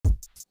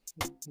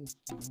Oh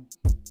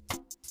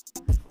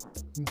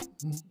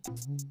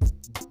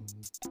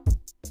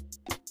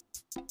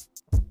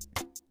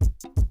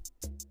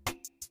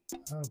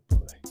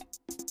boy.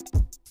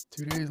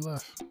 2 days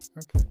left.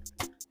 Okay.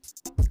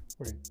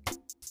 Wait.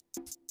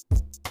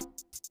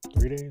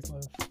 3 days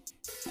left.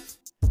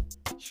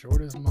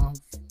 Shortest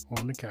month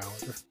on the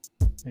calendar.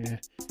 Yeah.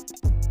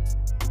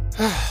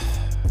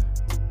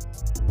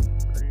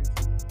 Crazy.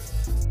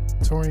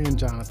 Tori and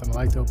Jonathan, I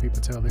like to help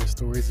people tell their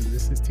stories, and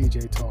this is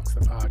TJ Talks,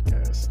 the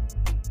podcast.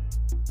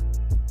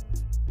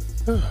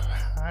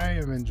 I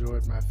have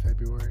enjoyed my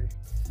February,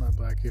 my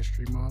Black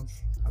History Month.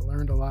 I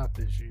learned a lot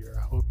this year.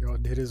 I hope y'all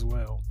did as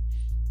well.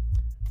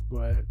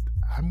 But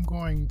I'm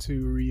going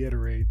to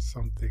reiterate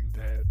something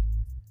that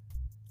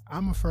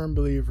I'm a firm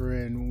believer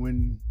in.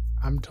 When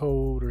I'm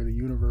told, or the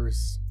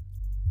universe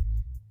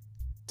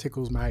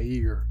tickles my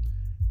ear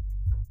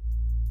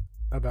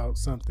about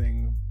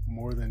something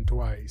more than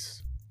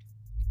twice,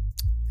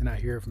 and I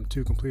hear it from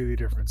two completely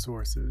different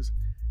sources,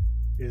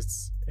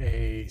 it's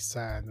a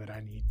sign that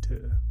I need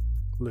to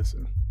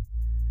listen.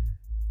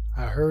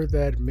 I heard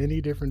that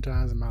many different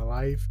times in my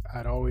life.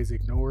 I'd always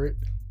ignore it.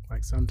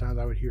 Like sometimes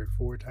I would hear it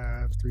 4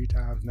 times, 3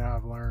 times. Now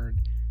I've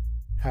learned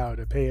how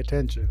to pay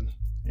attention.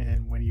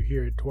 And when you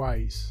hear it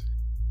twice,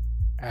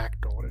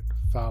 act on it,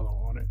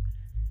 follow on it.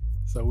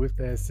 So with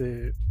that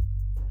said,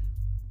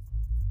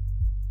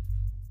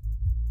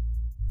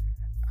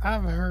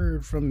 I've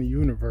heard from the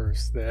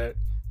universe that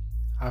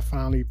I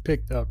finally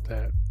picked up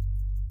that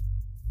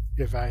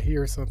if I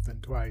hear something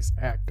twice,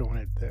 act on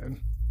it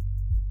then.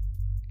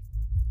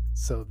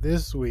 So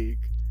this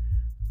week,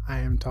 I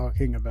am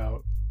talking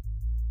about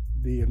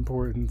the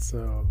importance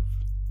of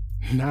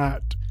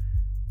not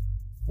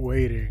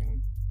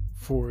waiting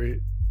for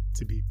it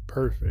to be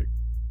perfect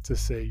to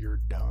say you're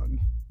done.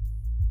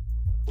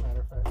 Matter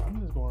of fact, I'm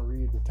just going to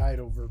read the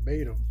title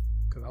verbatim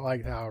because I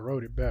like how I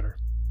wrote it better.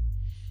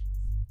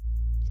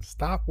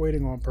 Stop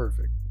waiting on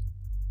perfect.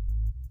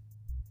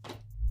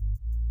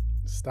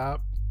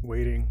 Stop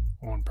waiting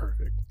on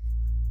perfect.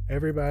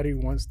 Everybody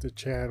wants to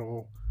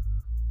channel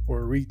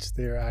or reach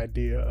their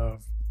idea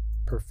of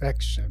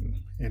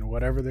perfection in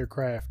whatever their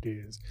craft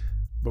is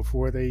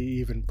before they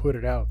even put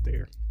it out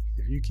there.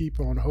 If you keep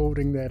on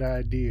holding that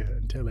idea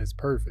until it's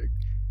perfect,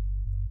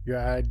 your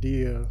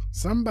idea,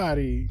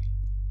 somebody,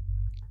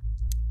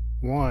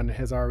 one,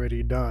 has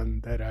already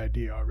done that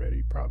idea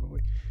already,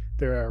 probably.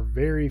 There are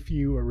very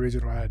few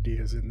original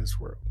ideas in this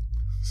world.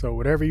 So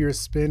whatever your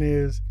spin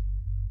is,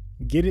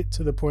 get it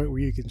to the point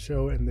where you can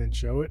show it and then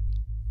show it.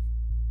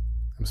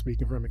 I'm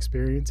speaking from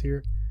experience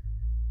here.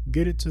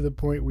 Get it to the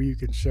point where you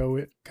can show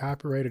it,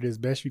 copyright it as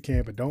best you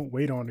can, but don't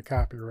wait on the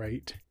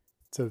copyright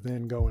to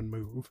then go and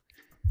move,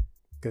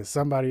 because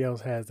somebody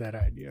else has that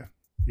idea.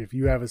 If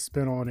you have a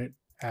spin on it,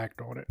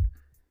 act on it.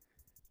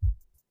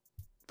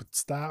 But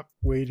stop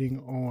waiting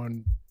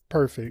on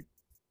perfect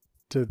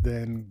to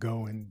then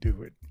go and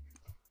do it.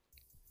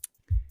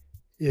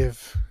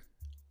 If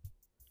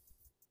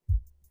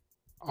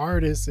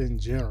artists in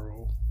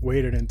general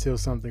waited until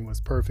something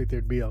was perfect,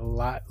 there'd be a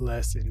lot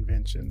less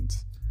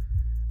inventions.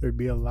 There'd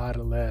be a lot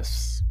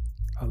less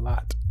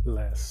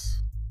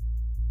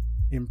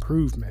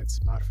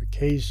improvements,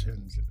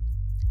 modifications,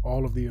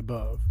 all of the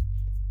above.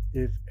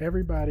 If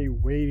everybody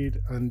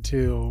waited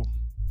until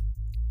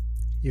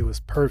it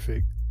was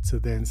perfect to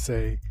then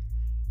say,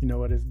 you know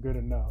what, it's good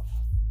enough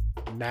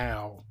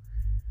now,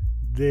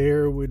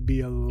 there would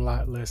be a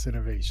lot less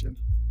innovation.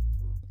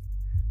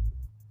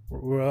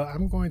 Well,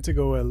 I'm going to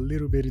go a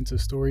little bit into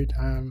story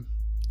time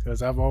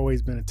because I've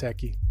always been a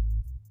techie.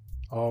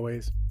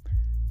 Always.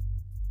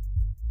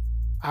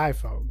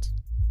 iPhones.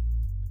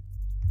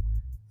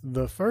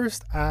 The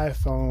first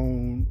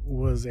iPhone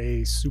was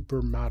a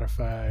super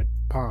modified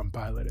Palm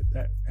Pilot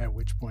at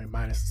which point,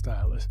 minus the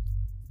stylus.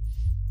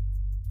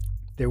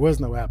 There was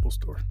no Apple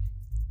Store.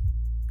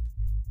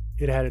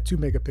 It had a 2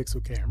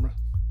 megapixel camera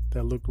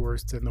that looked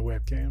worse than the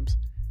webcams.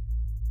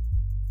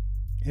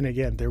 And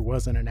again, there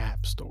wasn't an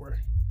app store.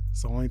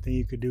 So the only thing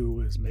you could do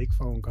was make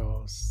phone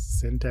calls,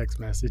 send text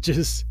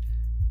messages,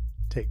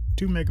 take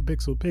 2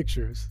 megapixel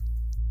pictures.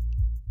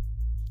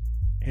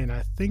 And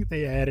I think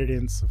they added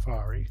in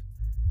Safari.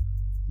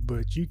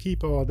 But you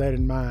keep all that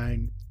in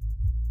mind,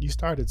 you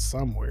started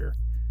somewhere.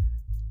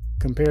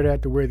 Compare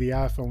that to where the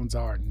iPhones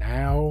are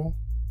now,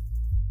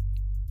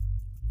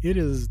 it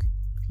is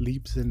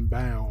leaps and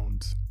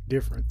bounds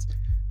difference.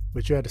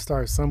 But you had to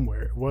start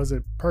somewhere. It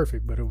wasn't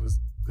perfect, but it was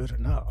good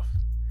enough.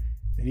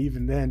 And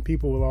even then,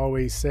 people will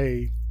always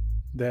say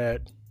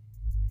that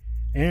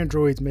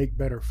Androids make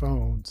better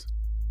phones.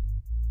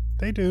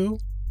 They do.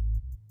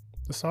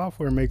 The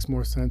software makes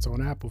more sense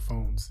on Apple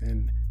phones.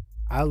 And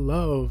I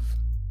love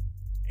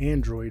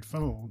Android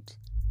phones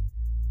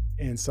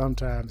and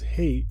sometimes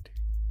hate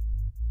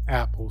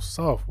Apple's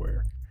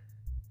software.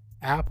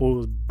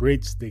 Apple's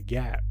bridged the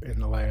gap in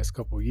the last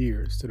couple of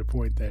years to the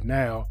point that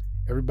now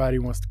everybody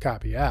wants to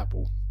copy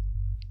Apple.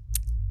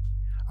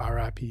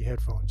 RIP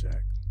headphone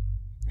jack.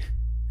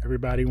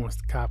 Everybody wants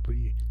to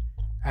copy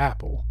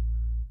Apple.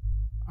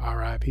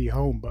 RIP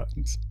home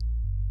buttons.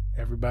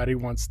 Everybody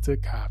wants to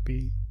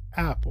copy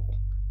Apple.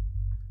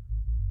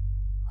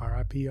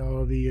 RIP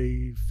all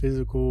the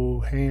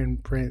physical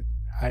handprint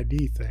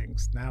ID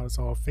things. Now it's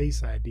all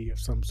Face ID of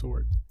some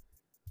sort.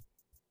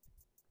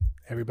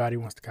 Everybody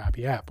wants to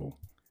copy Apple.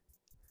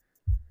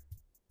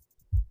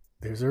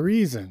 There's a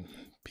reason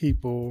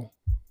people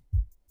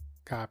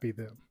copy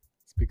them.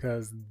 It's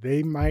because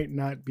they might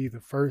not be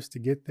the first to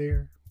get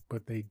there,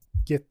 but they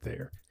get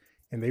there.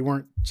 And they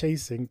weren't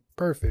chasing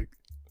perfect.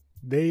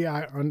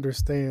 I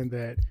understand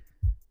that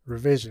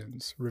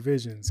revisions,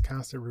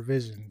 constant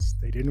revisions.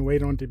 They didn't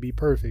wait on it to be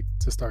perfect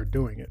to start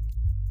doing it.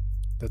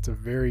 That's a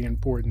very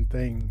important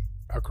thing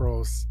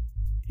across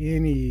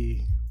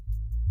any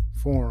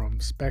forum,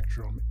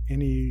 spectrum,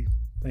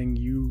 anything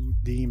you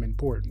deem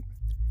important.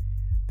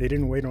 They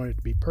didn't wait on it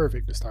to be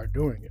perfect to start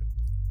doing it.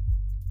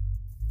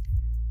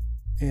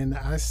 And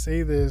I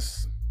say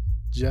this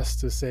just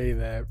to say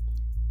that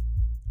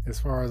as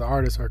far as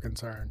artists are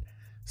concerned,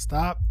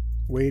 stop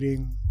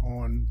waiting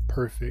on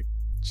perfect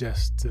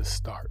just to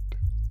start.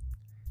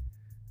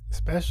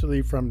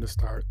 Especially from the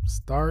start.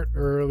 Start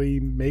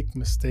early, make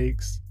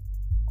mistakes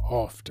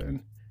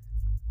often.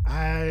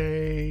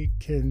 I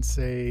can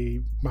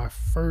say my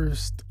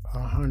first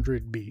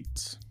 100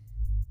 beats,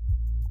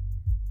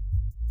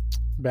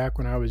 back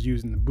when I was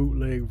using the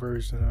bootleg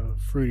version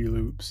of Fruity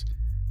Loops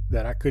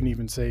that I couldn't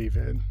even save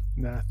in.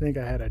 Now I think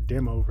I had a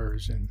demo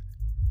version.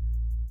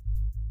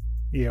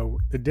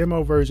 The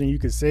demo version, you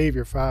could save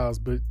your files,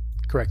 but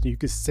correct, you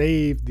could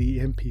save the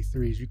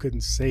MP3s. You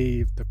couldn't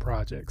save the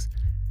projects.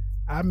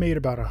 I made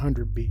about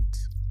 100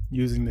 beats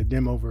using the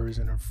demo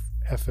version of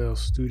FL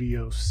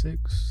Studio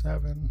 6,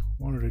 7,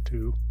 one of the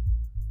two,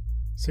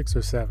 6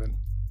 or 7.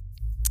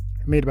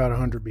 I made about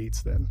 100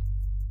 beats then.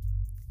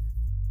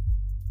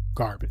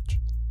 Garbage.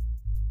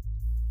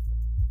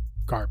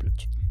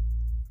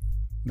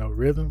 No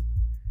rhythm.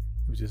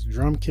 It was just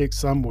drum kick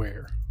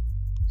somewhere,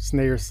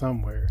 snare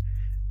somewhere.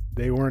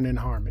 They weren't in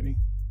harmony.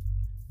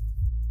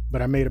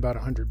 But I made about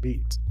 100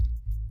 beats.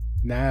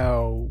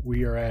 Now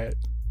we are at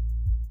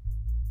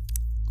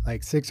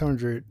like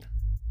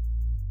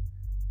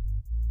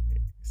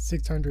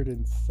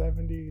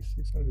 670,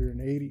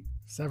 680,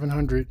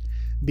 700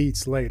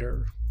 beats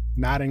later,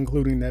 not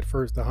including that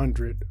first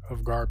 100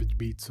 of garbage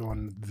beats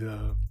on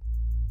the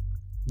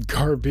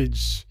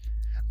garbage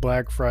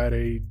Black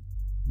Friday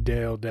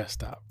Dell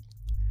desktop.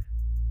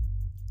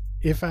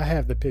 If I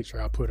have the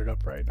picture, I'll put it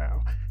up right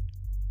now.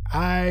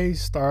 I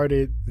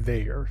started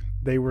there.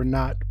 They were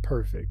not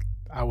perfect.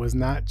 I was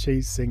not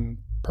chasing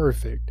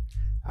perfect.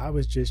 I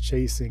was just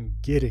chasing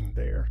getting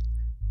there.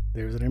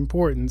 There's an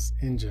importance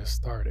in just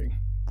starting.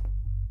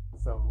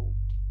 So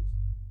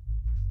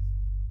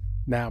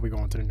now we go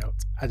on to the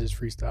notes. I just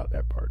freestyled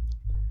that part.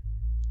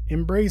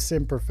 Embrace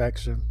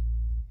imperfection.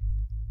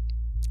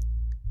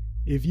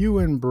 If you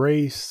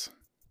embrace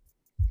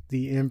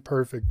the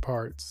imperfect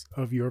parts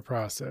of your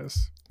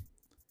process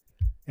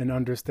and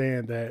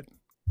understand that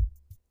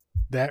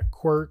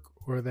quirk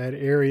or that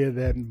area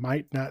that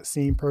might not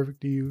seem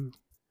perfect to you,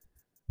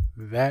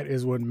 that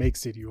is what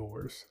makes it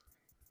yours.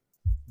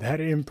 That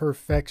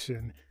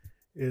imperfection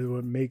is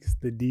what makes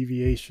the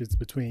deviations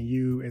between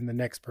you and the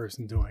next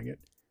person doing it.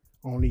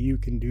 Only you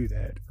can do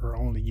that, or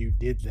only you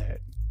did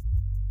that.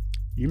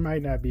 You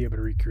might not be able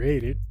to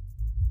recreate it,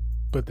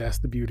 but that's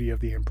the beauty of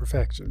the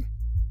imperfection.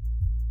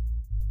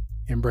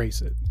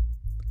 Embrace it.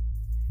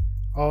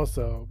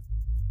 Also,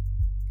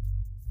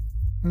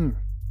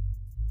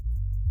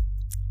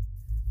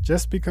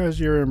 just because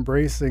you're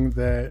embracing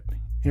that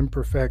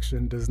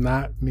imperfection does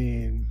not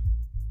mean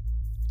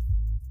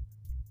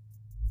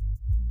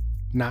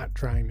not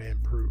trying to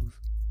improve.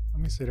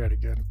 Let me say that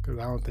again, because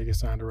I don't think it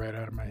sounded right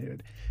out of my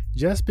head.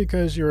 Just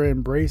because you're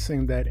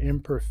embracing that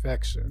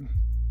imperfection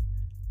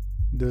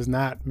does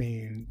not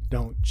mean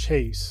don't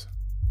chase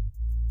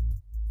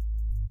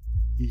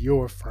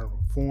your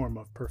form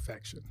of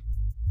perfection.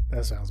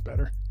 That sounds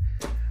better.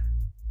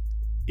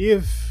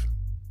 If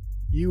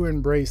you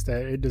embrace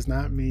that, it does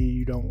not mean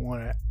you don't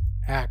want to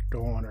act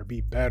on or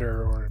be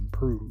better or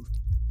improve.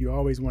 You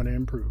always want to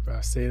improve. I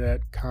say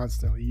that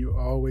constantly. You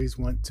always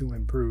want to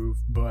improve,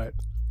 but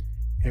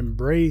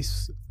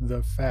embrace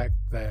the fact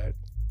that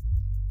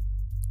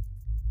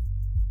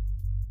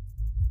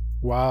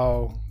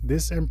while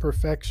this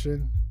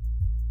imperfection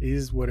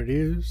is what it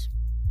is,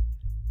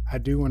 I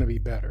do want to be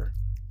better.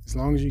 As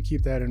long as you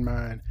keep that in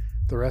mind,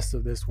 the rest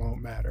of this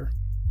won't matter.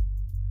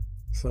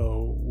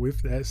 So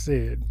with that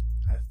said,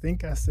 I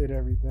think I said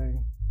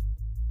everything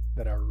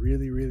that I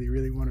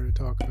really wanted to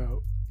talk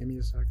about. Give me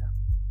a second.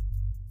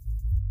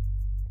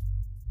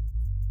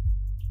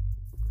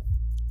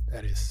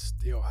 That is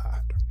still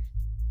hot.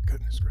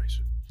 Goodness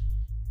gracious.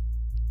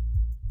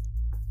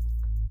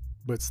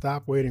 But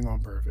stop waiting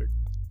on perfect.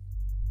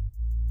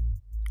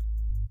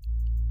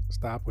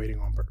 Stop waiting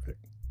on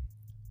perfect.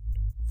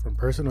 From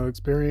personal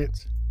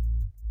experience,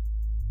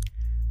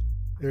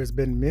 there's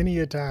been many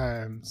a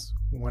times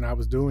when I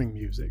was doing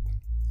music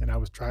and I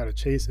was trying to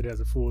chase it as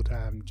a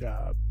full-time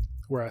job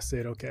where I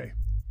said, okay,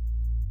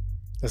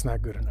 that's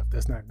not good enough.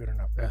 That's not good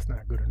enough. That's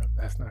not good enough.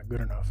 That's not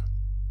good enough.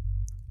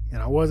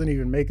 And I wasn't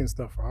even making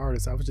stuff for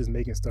artists. I was just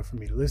making stuff for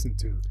me to listen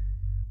to.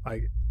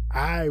 Like,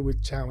 I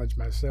would challenge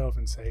myself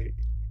and say,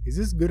 is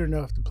this good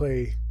enough to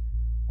play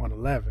on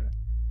 11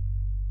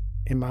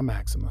 in my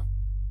Maxima?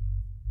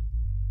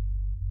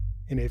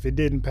 And if it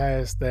didn't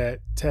pass that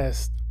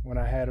test when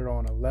I had it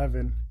on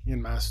 11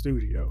 in my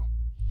studio,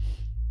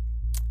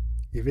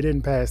 if it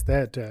didn't pass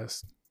that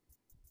test,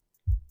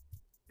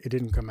 it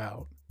didn't come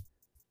out.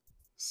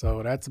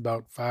 So that's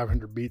about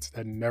 500 beats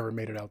that never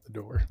made it out the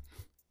door.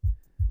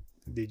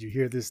 Did you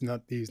hear these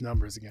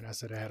numbers again? I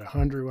said I had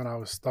 100 when I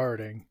was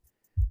starting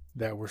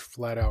that were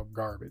flat out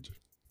garbage.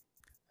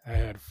 I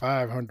had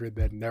 500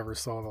 that never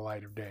saw the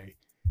light of day.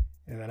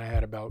 And then I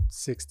had about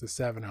 600 to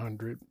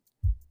 700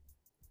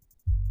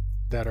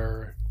 that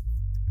are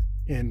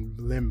in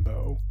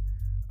limbo,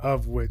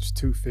 of which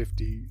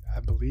 250, I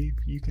believe,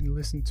 you can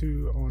listen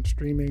to on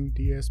streaming,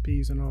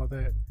 DSPs and all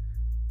that.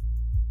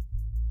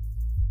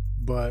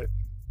 But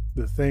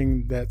the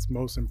thing that's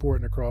most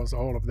important across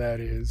all of that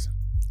is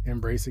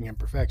embracing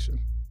imperfection.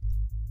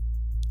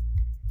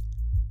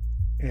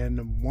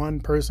 And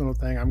one personal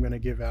thing I'm going to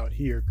give out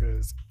here,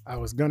 because I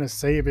was going to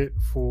save it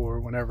for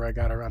whenever I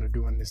got around to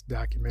doing this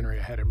documentary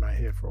I had in my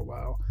head for a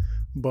while,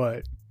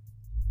 but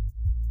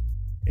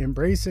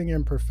embracing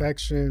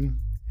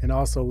imperfection and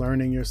also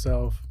learning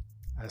yourself.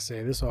 I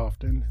say this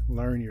often,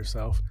 learn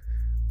yourself,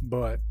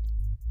 but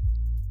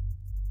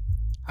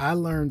I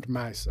learned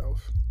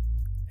myself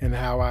and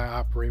how I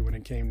operate when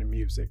it came to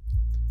music,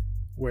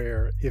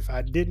 where if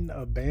I didn't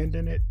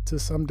abandon it to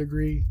some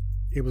degree,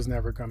 it was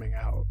never coming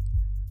out.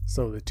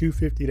 So the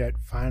 250 that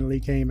finally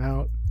came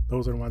out,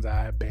 those are the ones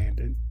I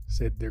abandoned.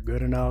 Said they're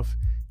good enough.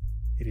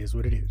 It is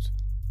what it is.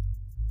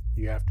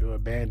 You have to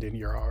abandon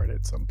your art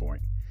at some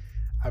point.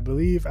 I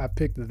believe I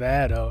picked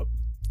that up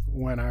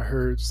when I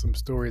heard some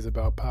stories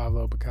about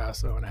Pablo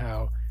Picasso and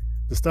how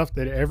the stuff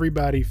that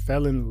everybody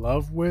fell in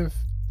love with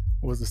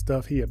was the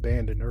stuff he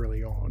abandoned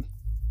early on.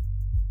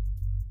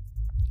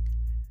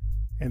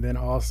 And then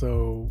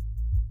also,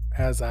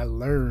 as I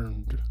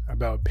learned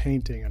about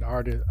painting and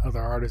other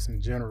artists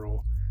in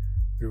general,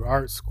 through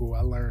art school,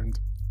 I learned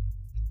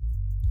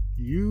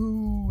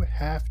you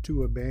have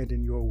to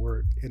abandon your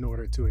work in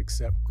order to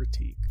accept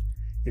critique.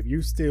 If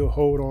you still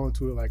hold on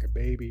to it like a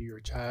baby or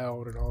a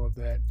child and all of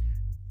that,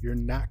 you're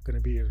not going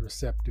to be as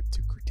receptive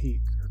to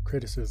critique or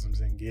criticisms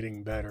and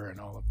getting better and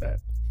all of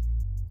that.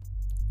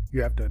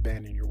 You have to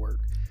abandon your work.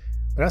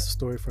 But that's a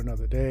story for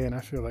another day, and I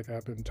feel like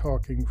I've been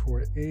talking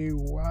for a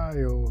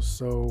while,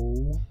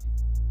 so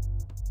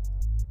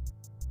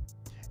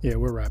yeah,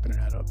 we're wrapping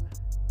that up.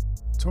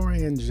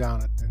 Tori and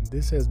Jonathan,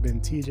 this has been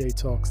TJ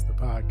Talks, the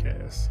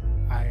podcast.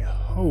 I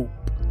hope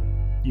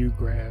you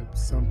grabbed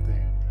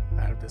something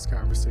out of this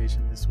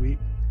conversation this week,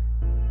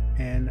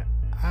 and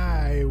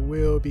I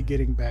will be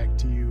getting back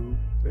to you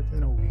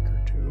within a week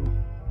or two.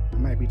 I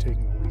might be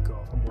taking a week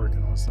off. I'm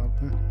working on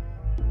something.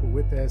 But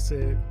with that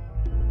said,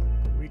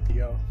 good week to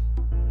y'all.